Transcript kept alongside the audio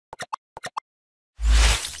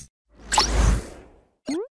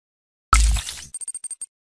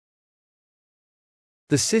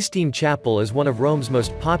The Sistine Chapel is one of Rome's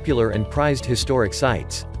most popular and prized historic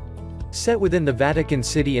sites. Set within the Vatican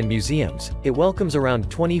City and museums, it welcomes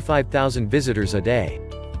around 25,000 visitors a day.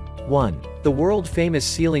 1. The world-famous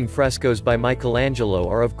ceiling frescoes by Michelangelo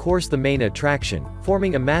are of course the main attraction,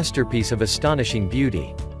 forming a masterpiece of astonishing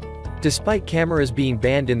beauty. Despite cameras being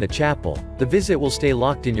banned in the chapel, the visit will stay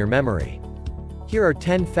locked in your memory. Here are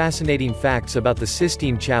 10 fascinating facts about the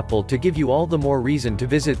Sistine Chapel to give you all the more reason to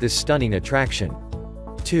visit this stunning attraction.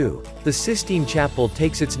 2. The Sistine Chapel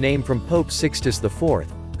takes its name from Pope Sixtus IV,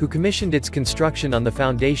 who commissioned its construction on the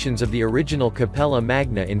foundations of the original Capella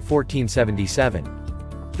Magna in 1477.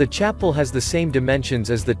 The chapel has the same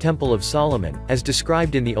dimensions as the Temple of Solomon, as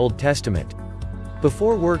described in the Old Testament.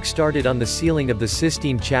 Before work started on the ceiling of the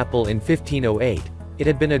Sistine Chapel in 1508, it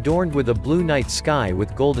had been adorned with a blue night sky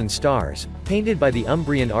with golden stars, painted by the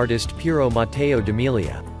Umbrian artist Piero Matteo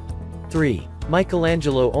d'Amelia. 3.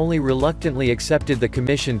 Michelangelo only reluctantly accepted the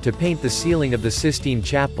commission to paint the ceiling of the Sistine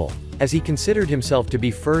Chapel, as he considered himself to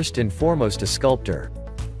be first and foremost a sculptor.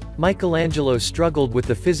 Michelangelo struggled with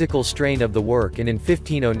the physical strain of the work, and in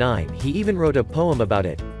 1509 he even wrote a poem about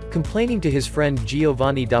it, complaining to his friend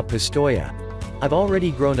Giovanni da Pistoia, "I've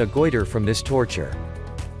already grown a goiter from this torture."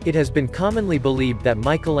 It has been commonly believed that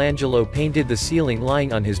Michelangelo painted the ceiling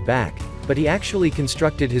lying on his back, but he actually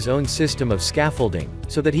constructed his own system of scaffolding,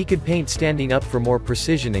 so that he could paint standing up for more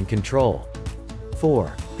precision and control.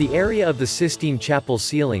 4. The area of the Sistine Chapel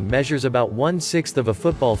ceiling measures about 1/6 of a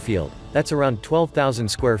football field, that's around 12,000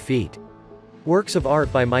 square feet. Works of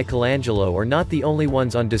art by Michelangelo are not the only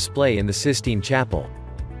ones on display in the Sistine Chapel.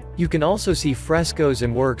 You can also see frescoes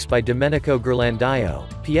and works by Domenico Ghirlandaio,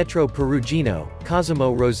 Pietro Perugino,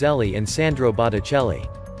 Cosimo Rosselli and Sandro Botticelli.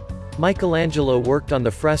 Michelangelo worked on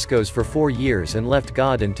the frescoes for 4 years and left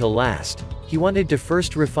God until last. He wanted to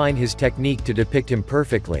first refine his technique to depict him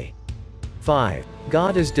perfectly. 5.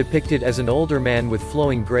 God is depicted as an older man with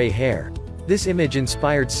flowing gray hair. This image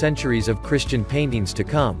inspired centuries of Christian paintings to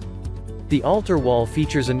come. The altar wall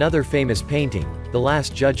features another famous painting, The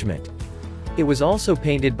Last Judgment. It was also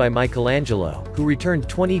painted by Michelangelo, who returned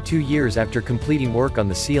 22 years after completing work on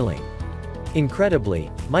the ceiling.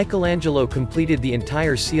 Incredibly, Michelangelo completed the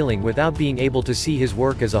entire ceiling without being able to see his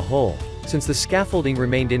work as a whole, since the scaffolding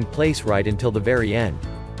remained in place right until the very end.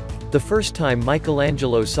 The first time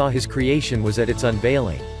Michelangelo saw his creation was at its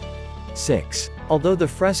unveiling. 6. Although the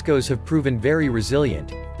frescoes have proven very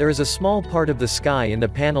resilient, there is a small part of the sky in the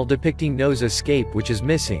panel depicting Noah's escape which is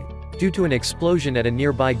missing, due to an explosion at a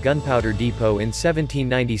nearby gunpowder depot in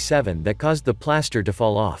 1797 that caused the plaster to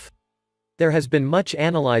fall off. There has been much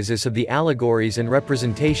analysis of the allegories and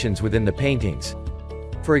representations within the paintings.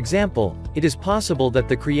 For example, it is possible that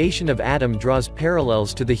the creation of Adam draws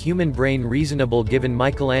parallels to the human brain reasonable given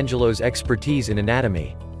Michelangelo's expertise in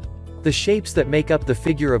anatomy. The shapes that make up the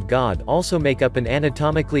figure of God also make up an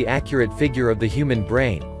anatomically accurate figure of the human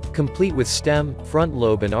brain, complete with stem, front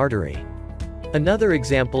lobe and artery. Another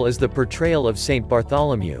example is the portrayal of Saint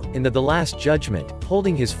Bartholomew, in The Last Judgment,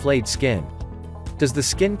 holding his flayed skin. Does the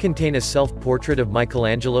skin contain a self-portrait of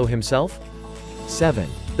Michelangelo himself? 7.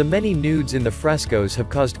 The many nudes in the frescoes have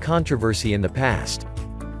caused controversy in the past.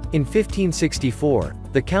 In 1564,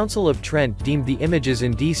 the Council of Trent deemed the images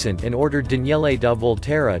indecent and ordered Daniele da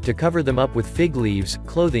Volterra to cover them up with fig leaves,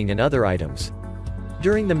 clothing and other items.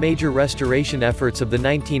 During the major restoration efforts of the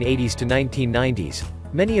 1980s to 1990s,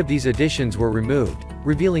 many of these additions were removed,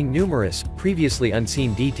 revealing numerous, previously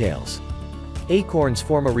unseen details. Acorns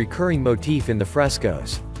form a recurring motif in the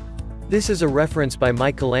frescoes. This is a reference by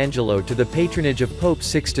Michelangelo to the patronage of Pope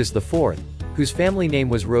Sixtus IV, whose family name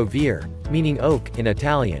was Rovere, meaning oak in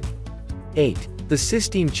Italian. 8. The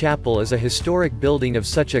Sistine Chapel is a historic building of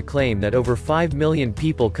such acclaim that over 5 million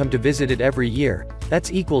people come to visit it every year,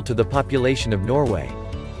 that's equal to the population of Norway.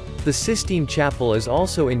 The Sistine Chapel is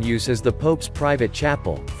also in use as the Pope's private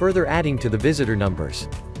chapel, further adding to the visitor numbers.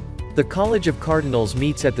 The College of Cardinals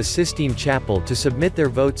meets at the Sistine Chapel to submit their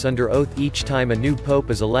votes under oath each time a new pope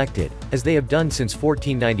is elected, as they have done since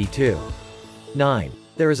 1492. 9.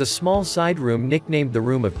 There is a small side room nicknamed the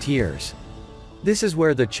Room of Tears. This is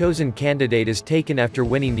where the chosen candidate is taken after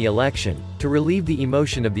winning the election, to relieve the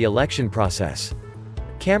emotion of the election process.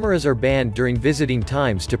 Cameras are banned during visiting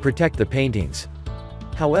times to protect the paintings.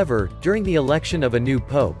 However, during the election of a new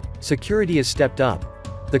pope, security is stepped up.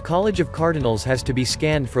 The College of Cardinals has to be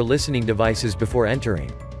scanned for listening devices before entering.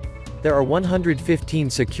 There are 115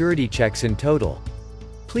 security checks in total.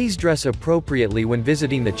 Please dress appropriately when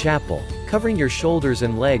visiting the chapel, covering your shoulders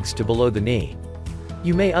and legs to below the knee.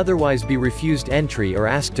 You may otherwise be refused entry or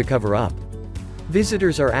asked to cover up.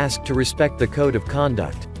 Visitors are asked to respect the code of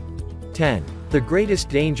conduct. 10. The greatest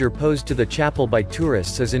danger posed to the chapel by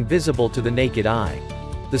tourists is invisible to the naked eye.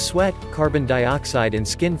 The sweat, carbon dioxide and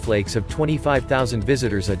skin flakes of 25,000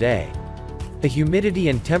 visitors a day. A humidity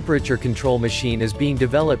and temperature control machine is being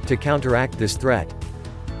developed to counteract this threat.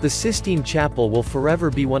 The Sistine Chapel will forever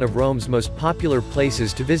be one of Rome's most popular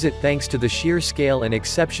places to visit thanks to the sheer scale and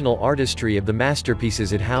exceptional artistry of the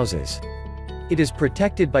masterpieces it houses. It is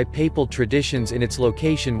protected by papal traditions in its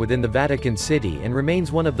location within the Vatican City and remains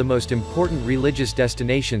one of the most important religious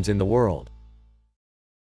destinations in the world.